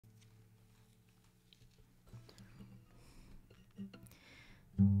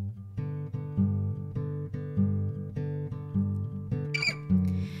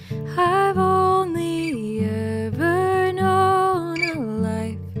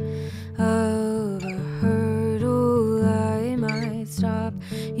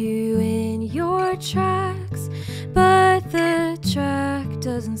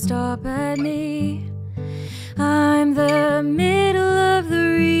stop at me. I'm the middle of the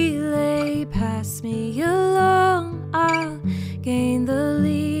relay. Pass me along, I'll gain the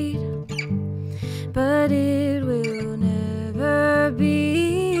lead. But it will never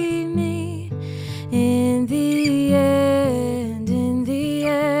be me. In the end,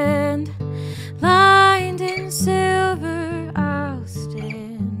 lined in silver, I'll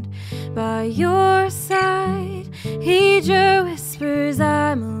stand by your side. Heed your whispers,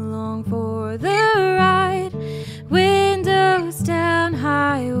 I'm along for the ride. Windows down,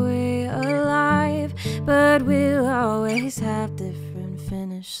 highway alive, but we'll always have different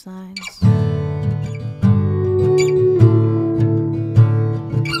finish lines.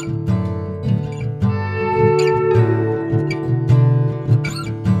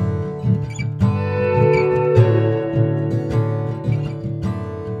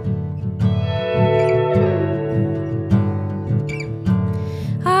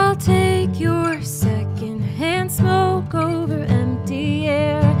 I'll take your second-hand smoke over empty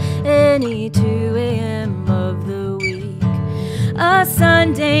air any 2 a.m. of the week. A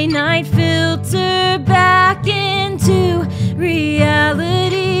Sunday night filter back into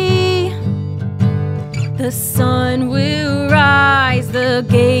reality. The sun will rise, the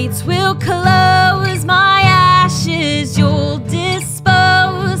gates will close, my ashes you'll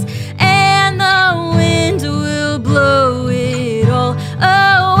dispose, and the wind will blow it all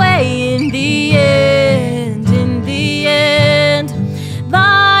away. In the end,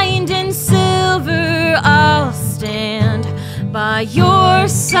 lined in silver, I'll stand by your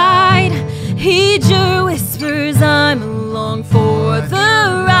side. Heed your whispers, I'm along for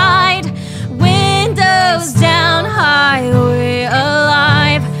the ride. Windows down, highway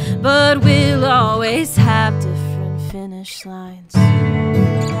alive, but we'll always have different finish lines.